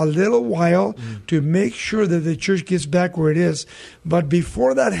a little while to make sure that the church gets back where it is. But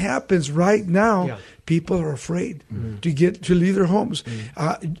before that happens, right now, people are afraid to leave their homes.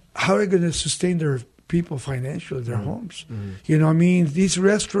 How are they going to sustain their people financially, their homes? These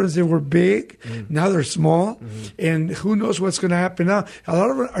restaurants, they were big, now they're small, and who knows what's going to happen now. A lot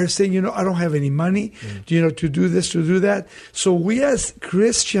of them are saying, I don't have any money, to do this, to do that. So we as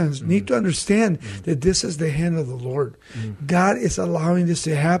Christians need to understand that this is the hand of the Lord. God is allowing this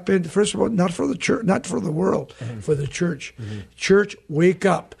to happen, first of all, not for the church, not for the world, for the church. Church, wake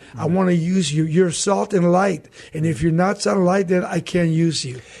up. I want to use you. You're salt and light, and if you're not salt and light, then I can't use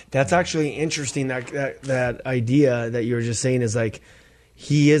you. That's actually interesting, that idea that you were just saying is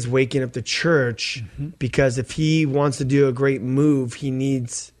he is waking up the church because if he wants to do a great move,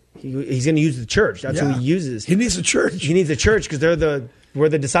 he's going to use the church. That's who he uses. He needs a church. He needs a church because we're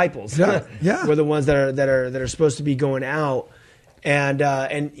the disciples. Yeah, yeah. We're the ones that are supposed to be going out. And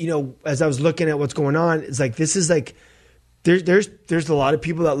as I was looking at what's going on, it's like this is like there's a lot of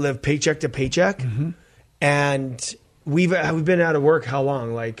people that live paycheck to paycheck, and we've been out of work how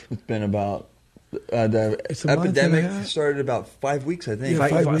long? Like it's been about the epidemic started about 5 weeks, I think. Yeah,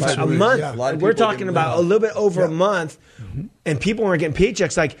 5 weeks. A month. Yeah. A lot of We're people talking didn't about a little bit over a month, and people weren't getting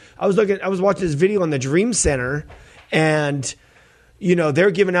paychecks. Like I was watching this video on the Dream Center, and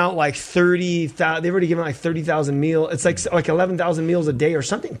they're giving out like 30,000. They've already given out like 30,000 meals. It's like 11,000 meals a day or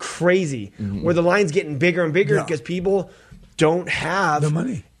something crazy. Where the line's getting bigger and bigger because people don't have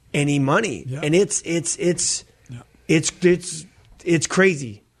any money, and it's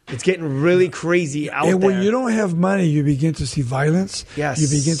crazy. It's getting really crazy out there. And when you don't have money, you begin to see violence. Yes. You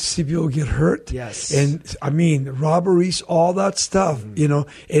begin to see people get hurt. Yes. And I mean, robberies, all that stuff, and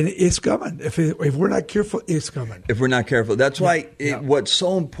it's coming. If we're not careful, it's coming. If we're not careful. That's why what's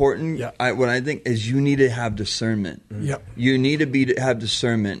so important, what I think, is you need to have discernment. You need to have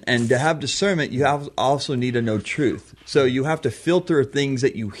discernment. And to have discernment, you also need to know truth. So you have to filter things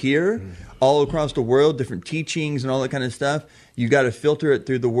that you hear all across the world, different teachings and all that kind of stuff. You got to filter it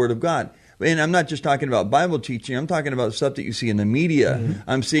through the Word of God. And I'm not just talking about Bible teaching. I'm talking about stuff that you see in the media.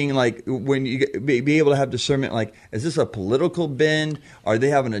 I'm seeing like when you be able to have discernment, like, is this a political bend? Are they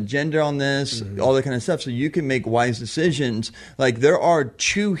have an agenda on this? All that kind of stuff. So you can make wise decisions. Like there are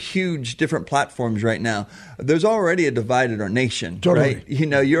two huge different platforms right now. There's already a divide in our nation, right?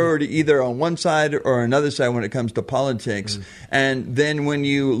 You're already either on one side or another side when it comes to politics. And then when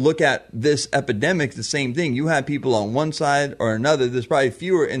you look at this epidemic, the same thing. You have people on one side or another. There's probably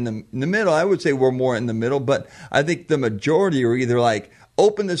fewer in the middle. I would say we're more in the middle, but I think the majority are either like,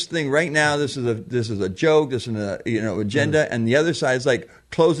 open this thing right now. This is a joke. This is an agenda, and the other side is like,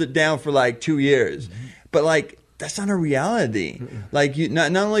 close it down for like 2 years. But like that's not a reality. Like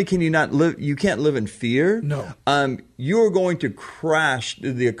not only can you not live, you can't live in fear. No. You are going to crash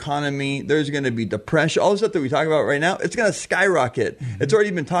the economy. There's going to be depression. All the stuff that we talk about right now, it's going to skyrocket. It's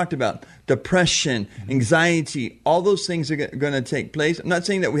already been talked about. Depression, anxiety, all those things are going to take place. I'm not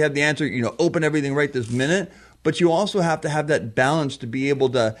saying that we have the answer, open everything right this minute, but you also have to have that balance to be able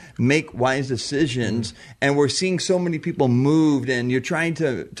to make wise decisions. And we're seeing so many people moved, and you're trying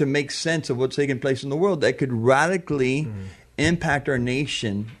to make sense of what's taking place in the world that could radically impact our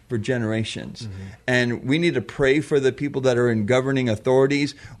nation for generations. And we need to pray for the people that are in governing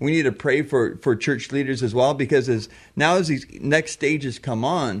authorities. We need to pray for church leaders as well, because as these next stages come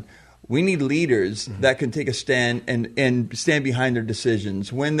on, we need leaders that can take a stand and stand behind their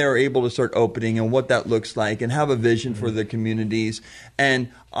decisions when they're able to start opening and what that looks like and have a vision for the communities.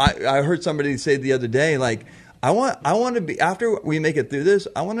 And I heard somebody say the other day, like, I want to be, after we make it through this,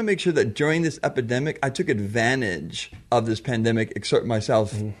 I want to make sure that during this epidemic, I took advantage of this pandemic, exert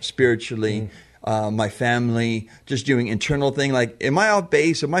myself spiritually, my family, just doing internal thing. Like, am I off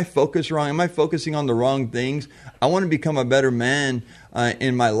base? Am I focused wrong? Am I focusing on the wrong things? I want to become a better man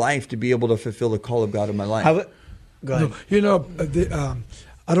in my life to be able to fulfill the call of God in my life. Go ahead.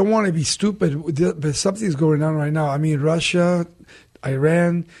 I don't want to be stupid, but something's going on right now. I mean, Russia,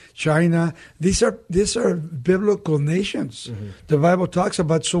 Iran, China, these are biblical nations. The Bible talks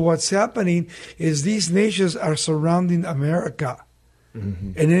about. So what's happening is these nations are surrounding America.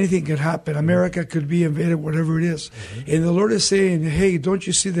 And anything can happen. America could be invaded, whatever it is. And the Lord is saying, hey, don't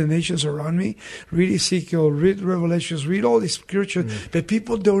you see the nations around me? Read Ezekiel, read Revelations, read all these scriptures. But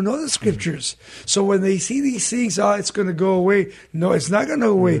people don't know the scriptures. So when they see these things, it's going to go away. No, it's not going to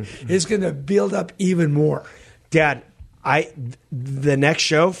go away. It's going to build up even more. Dad, the next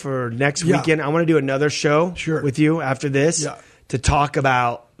show for next weekend, I want to do another show with you after this to talk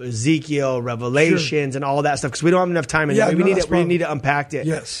about Ezekiel, Revelations, and all that stuff, because we don't have enough time. And we need to unpack it.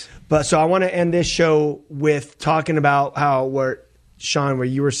 Yes. But so I want to end this show with talking about Sean, where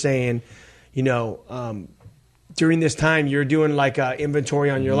you were saying, during this time you're doing like an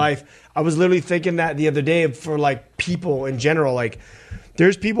inventory on your life. I was literally thinking that the other day for like people in general. Like,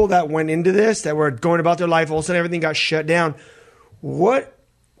 there's people that went into this that were going about their life. All of a sudden, everything got shut down. What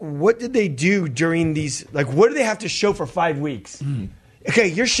did they do during these? Like, what do they have to show for 5 weeks? Okay,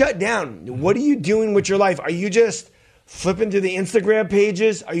 you're shut down. What are you doing with your life? Are you just flipping through the Instagram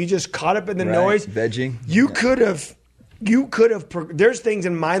pages? Are you just caught up in the noise? Vegging. You could have. There's things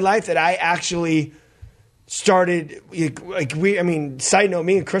in my life that I actually started. Side note,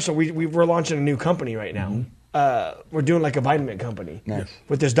 me and Crystal, we're launching a new company right now. We're doing like a vitamin company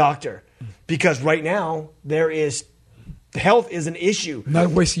with this doctor, because right now there is health is an issue.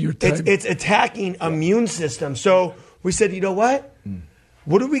 Not wasting your time. It's attacking immune system. So we said, you know what?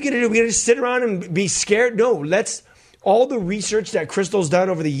 What are we going to do? We're going to sit around and be scared? No, all the research that Crystal's done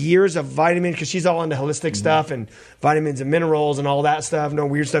over the years of vitamins, because she's all into holistic stuff and vitamins and minerals and all that stuff, no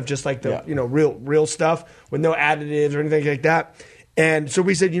weird stuff, just like the real stuff with no additives or anything like that. And so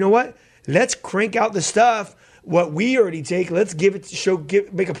we said, you know what? Let's crank out the stuff. What we already take, let's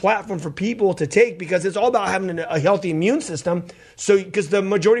make a platform for people to take, because it's all about having a healthy immune system. So, because the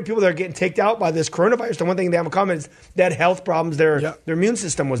majority of people that are getting taken out by this coronavirus, the one thing they have in common is that health problems, their immune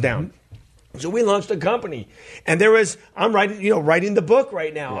system was down. So we launched a company, and I'm writing the book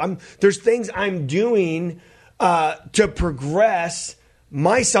right now. There's things I'm doing to progress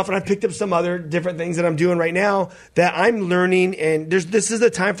myself, and I picked up some other different things that I'm doing right now that I'm learning. And this is the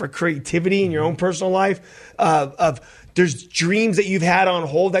time for creativity in your own personal life. There's dreams that you've had on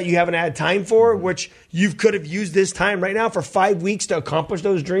hold that you haven't had time for, which you could have used this time right now for 5 weeks to accomplish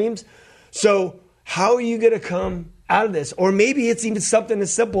those dreams. So how are you going to come out of this? Or maybe it's even something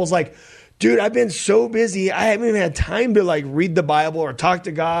as simple as like, dude, I've been so busy, I haven't even had time to like read the Bible or talk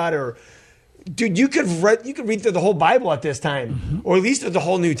to God. Or, dude, you could read through the whole Bible at this time, or at least the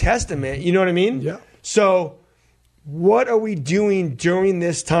whole New Testament. You know what I mean? Yeah. So, what are we doing during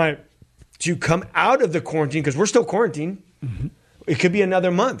this time to come out of the quarantine? Because we're still quarantined. It could be another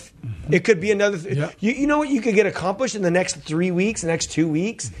month. It could be another. You know what you could get accomplished in the next 3 weeks, the next 2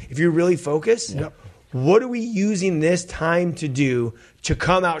 weeks, if you really focus. Yep. What are we using this time to do to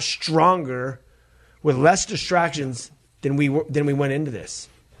come out stronger with less distractions than we went into this?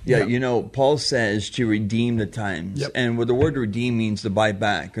 Yeah, Paul says to redeem the times. Yep. And what the word redeem means to buy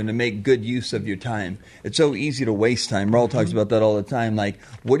back and to make good use of your time. It's so easy to waste time. Raul talks about that all the time. Like,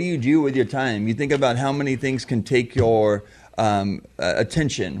 what do you do with your time? You think about how many things can take your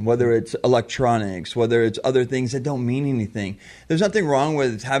attention, whether it's electronics, whether it's other things that don't mean anything. There's nothing wrong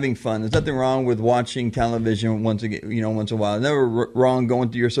with having fun. There's nothing wrong with watching television once in a while. Never wrong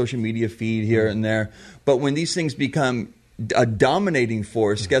going through your social media feed here and there. But when these things become a dominating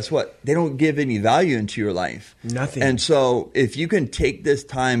force, guess what? They don't give any value into your life. Nothing. And so if you can take this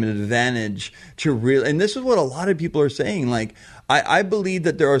time and advantage to really, and this is what a lot of people are saying, like, I believe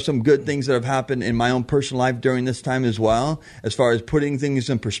that there are some good things that have happened in my own personal life during this time as well, as far as putting things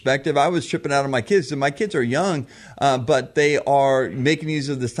in perspective. I was tripping out on my kids, and my kids are young, but they are making use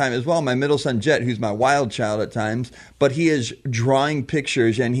of this time as well. My middle son, Jet, who's my wild child at times, but he is drawing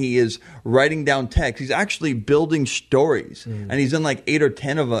pictures and he is writing down text. He's actually building stories, and he's done like 8 to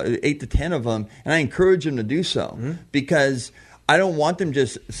 10 of them, and I encourage him to do so because I don't want them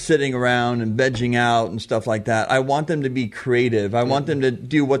just sitting around and vegging out and stuff like that. I want them to be creative. I want them to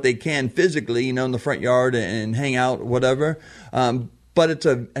do what they can physically, in the front yard and hang out, whatever. But it's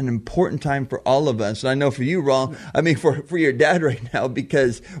an important time for all of us. And I know for you, Raul, I mean, for your dad right now,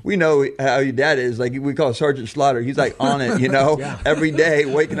 because we know how your dad is. Like, we call Sergeant Slaughter. He's like on it, every day,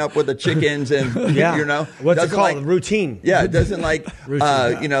 waking up with the chickens and, What's it called? The routine. Yeah, it doesn't like,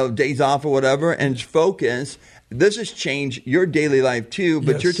 days off or whatever, and focus. This has changed your daily life too,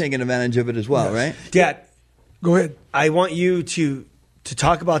 but you're taking advantage of it as well, right? Dad, go ahead. I want you to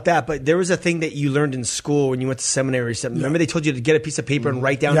talk about that, but there was a thing that you learned in school when you went to seminary or something. Remember they told you to get a piece of paper and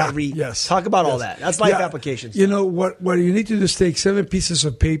write down talk about all that. That's life applications. What you need to do is take 7 pieces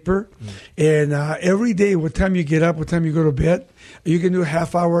of paper, and every day, what time you get up, what time you go to bed, you can do a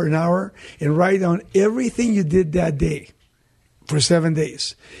half hour, an hour, and write down everything you did that day for 7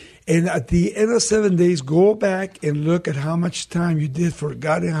 days. And at the end of 7 days, go back and look at how much time you did for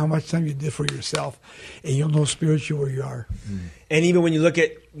God and how much time you did for yourself. And you'll know spiritually where you are. And even when you look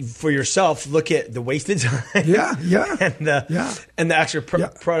at for yourself, look at the wasted time. and the actual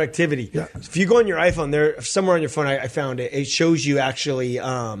productivity. Yeah. If you go on your iPhone, there somewhere on your phone, I found it. It shows you actually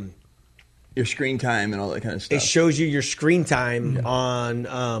your screen time and all that kind of stuff. It shows you your screen time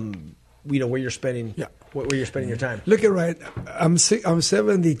on where you're spending. Yeah. Where you're spending your time. Look at I'm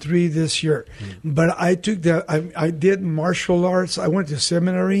 73 this year, but I took I did martial arts. I went to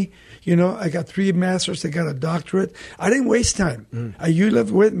seminary. I got 3 masters. I got a doctorate. I didn't waste time. You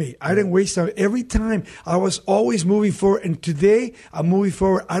lived with me. I didn't waste time. Every time I was always moving forward, and today I'm moving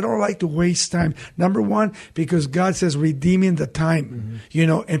forward. I don't like to waste time. Number one, because God says redeeming the time.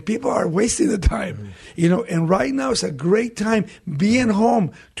 And people are wasting the time. And right now it's a great time being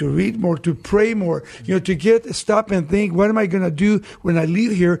home to read more, to pray more. To stop and think, what am I going to do when I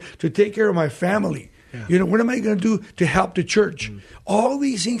leave here to take care of my family? Yeah. What am I going to do to help the church? All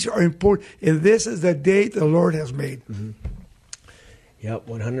these things are important, and this is the day the Lord has made. Yep,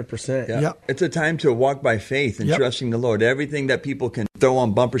 100%. Yeah. It's a time to walk by faith and trusting the Lord. Everything that people can throw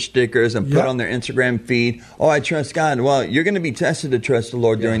on bumper stickers and put on their Instagram feed, oh, I trust God. Well, you're going to be tested to trust the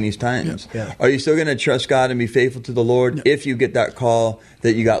Lord during these times. Are you still going to trust God and be faithful to the Lord if you get that call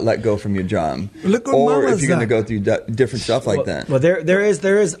that you got let go from your job? Or if you're going to go through different stuff like that? Well, there is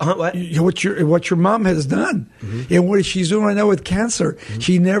what your mom has done, and what she's doing right now with cancer.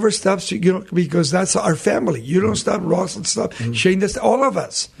 She never stops, because that's our family. You don't stop, Ross and stuff. Shane, that's all of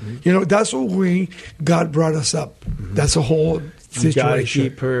us. That's what God brought us up. That's a whole situation. Got to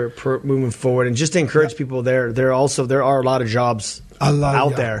keep her moving forward, and just to encourage people. There are a lot of jobs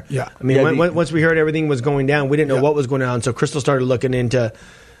out there. Yeah, I mean, once we heard everything was going down, we didn't know what was going on. So Crystal started looking into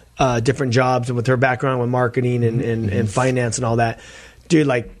different jobs, and with her background with marketing and finance and all that, dude,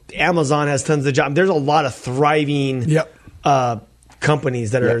 like Amazon has tons of jobs. There's a lot of thriving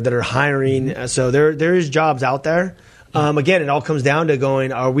companies that are hiring. So there is jobs out there. Again, it all comes down to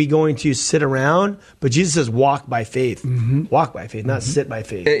going, are we going to sit around? But Jesus says walk by faith. Walk by faith, not sit by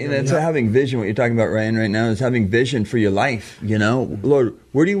faith. And it's having vision. What you're talking about, Ryan, right now is having vision for your life. Lord,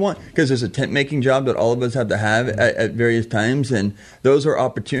 where do you want? Because there's a tent-making job that all of us have to have at various times, and those are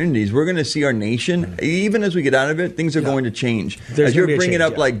opportunities. We're going to see our nation, even as we get out of it, things are going to change. As you're bringing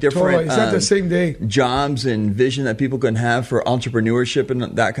up like different it's not the same day. jobs and vision that people can have for entrepreneurship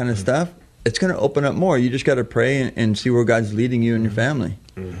and that kind of stuff, it's going to open up more. You just got to pray and see where God's leading you and your family.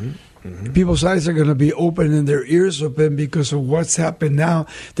 People's eyes are going to be open and their ears open because of what's happened now.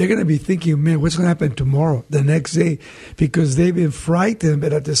 They're going to be thinking, man, what's going to happen tomorrow, the next day? Because they've been frightened,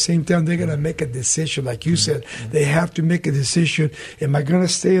 but at the same time, they're going to make a decision. Like you said, they have to make a decision. Am I going to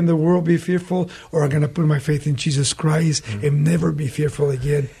stay in the world, be fearful, or am I going to put my faith in Jesus Christ and never be fearful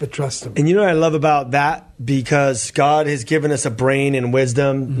again, but trust Him? And you know what I love about that? Because God has given us a brain and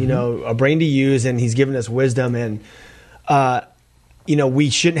wisdom, a brain to use, and He's given us wisdom. And, we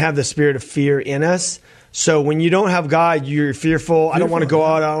shouldn't have the spirit of fear in us. So when you don't have God, you're fearful. I don't want to go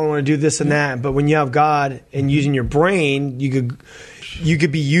out. I don't want to do this and that. But when you have God and using your brain, you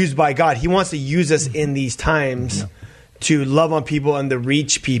could be used by God. He wants to use us in these times to love on people and to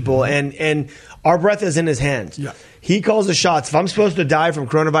reach people. And our breath is in His hands. He calls the shots. If I'm supposed to die from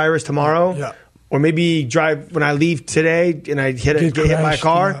coronavirus tomorrow, or maybe drive when I leave today and I get hit by a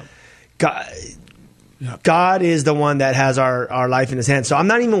car, God is the one that has our life in His hands. So I'm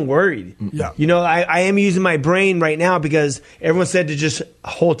not even worried. I am using my brain right now because everyone said to just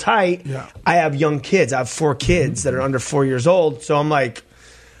hold tight. I have young kids. I have 4 kids that are under 4 years old. So I'm like,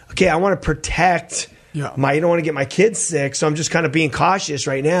 okay, I want to protect I don't want to get my kids sick. So I'm just kind of being cautious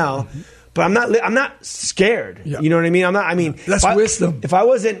right now. But I'm not scared. You know what I mean? I'm not. I mean, that's wisdom. If I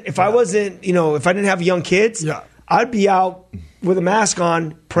wasn't, if I didn't have young kids, I'd be out with a mask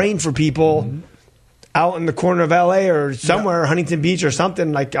on praying for people out in the corner of LA or somewhere, Huntington Beach or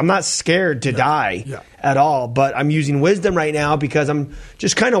something. Like, I'm not scared to die at all. But I'm using wisdom right now because I'm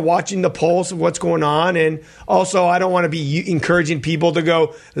just kind of watching the pulse of what's going on, and also I don't want to be encouraging people to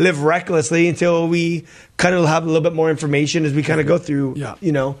go live recklessly until we kind of have a little bit more information as we kind of go through,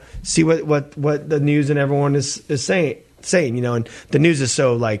 see what the news and everyone is saying, and the news is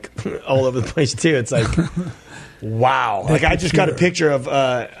so like all over the place too. It's like, wow. Like, I just got a picture of,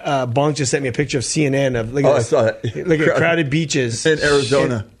 Bonk just sent me a picture of CNN of, look at I saw that. Look at crowded beaches. In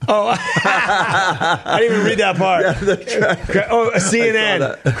Arizona. I didn't even read that part.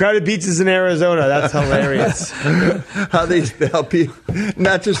 CNN. Crowded beaches in Arizona. That's hilarious. How people,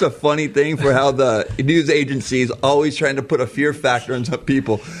 not just a funny thing for how the news agencies always trying to put a fear factor on some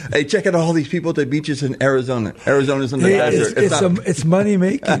people. Hey, check out all these people at the beaches in Arizona. Arizona's in the desert. It's money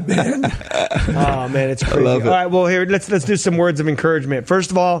making, man. Oh, man, it's crazy. I love it. All right, well, here, let's do some words of encouragement.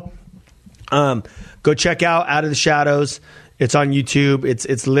 First of all, go check out Out of the Shadows. It's on YouTube.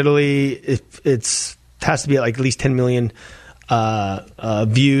 It's literally it has to be at least 10 million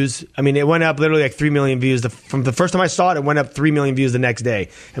views. I mean, it went up literally 3 million views. From the first time I saw it, it went up 3 million views the next day.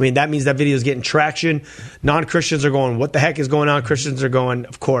 I mean, that means that video is getting traction. Non-Christians are going, what the heck is going on? Christians are going,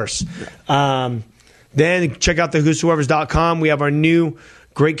 of course. Then check out the whosoevers.com. We have our new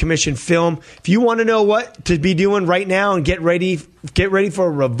Great Commission film. If you want to know what to be doing right now and get ready for a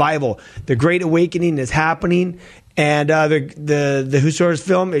revival. The Great Awakening is happening. And the Whosoevers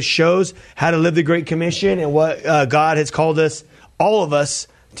film, it shows how to live the Great Commission and what God has called us, all of us,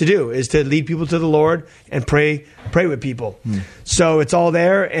 to do, is to lead people to the Lord and pray with people. So it's all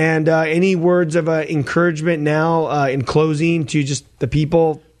there. And any words of encouragement now in closing to just the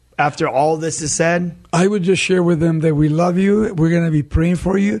people after all this is said? I would just share with them that we love you. We're going to be praying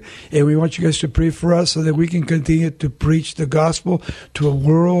for you, and we want you guys to pray for us so that we can continue to preach the gospel to a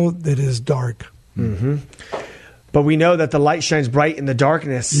world that is dark. But we know that the light shines bright in the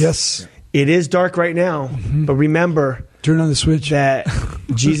darkness. Yes. It is dark right now, but remember, Turn on the switch. that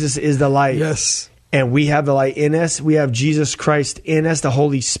Jesus is the light. Yes. And we have the light in us. We have Jesus Christ in us, the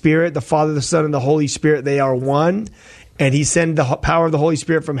Holy Spirit, the Father, the Son, and the Holy Spirit. They are one. And he sent the power of the Holy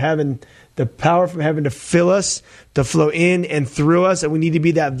Spirit from heaven, the power from heaven to fill us, to flow in and through us. And we need to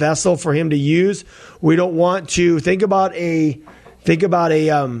be that vessel for him to use. We don't want to think about a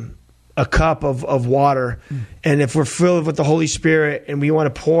cup of water. And if we're filled with the Holy Spirit and we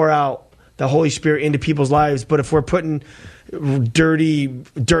want to pour out the Holy Spirit into people's lives, but if we're putting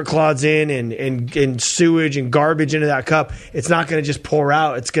dirt clods in and sewage and garbage into that cup, it's not going to just pour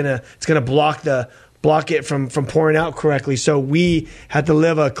out. It's gonna block it from pouring out correctly. So we have to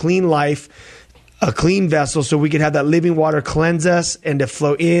live a clean life, a clean vessel, so we can have that living water cleanse us and to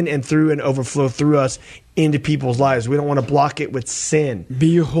flow in and through and overflow through us into people's lives. We don't want to block it with sin. Be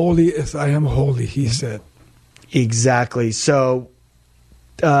you holy as I am holy, he said. Exactly. So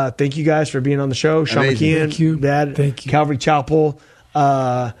thank you guys for being on the show. Sean McKeon, Thank you. Dad, Thank you. Calvary Chapel,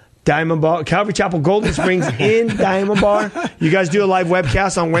 Diamond Bar, Calvary Chapel, Golden Springs in Diamond Bar. You guys do a live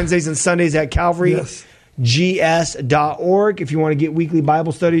webcast on Wednesdays and Sundays at CalvaryGS.org. If you want to get weekly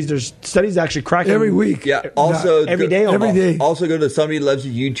Bible studies, there's studies actually cracking Every week. Yeah. Also, every day. Every day. Also, go to Somebody Loves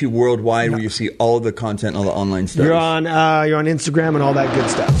You YouTube Worldwide, where you see all of the content, all the online stuff. You're on Instagram and all that good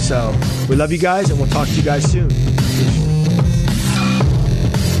stuff. So we love you guys, and we'll talk to you guys soon.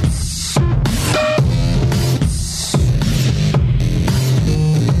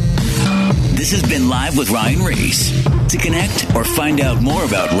 This has been Live with Ryan Reese. To connect or find out more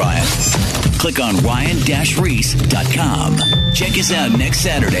about Ryan, click on ryan-reese.com. Check us out next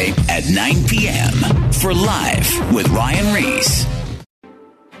Saturday at 9 p.m. for Live with Ryan Reese.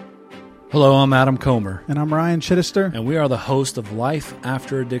 Hello, I'm Adam Comer. And I'm Ryan Chittister. And we are the host of Life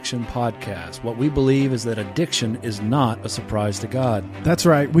After Addiction podcast. What we believe is that addiction is not a surprise to God. That's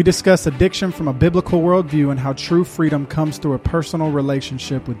right. We discuss addiction from a biblical worldview and how true freedom comes through a personal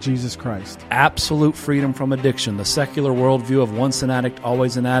relationship with Jesus Christ. Absolute freedom from addiction. The secular worldview of once an addict,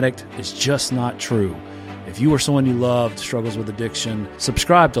 always an addict is just not true. If you or someone you loved struggles with addiction,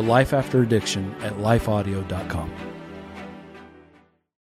 subscribe to Life After Addiction at lifeaudio.com.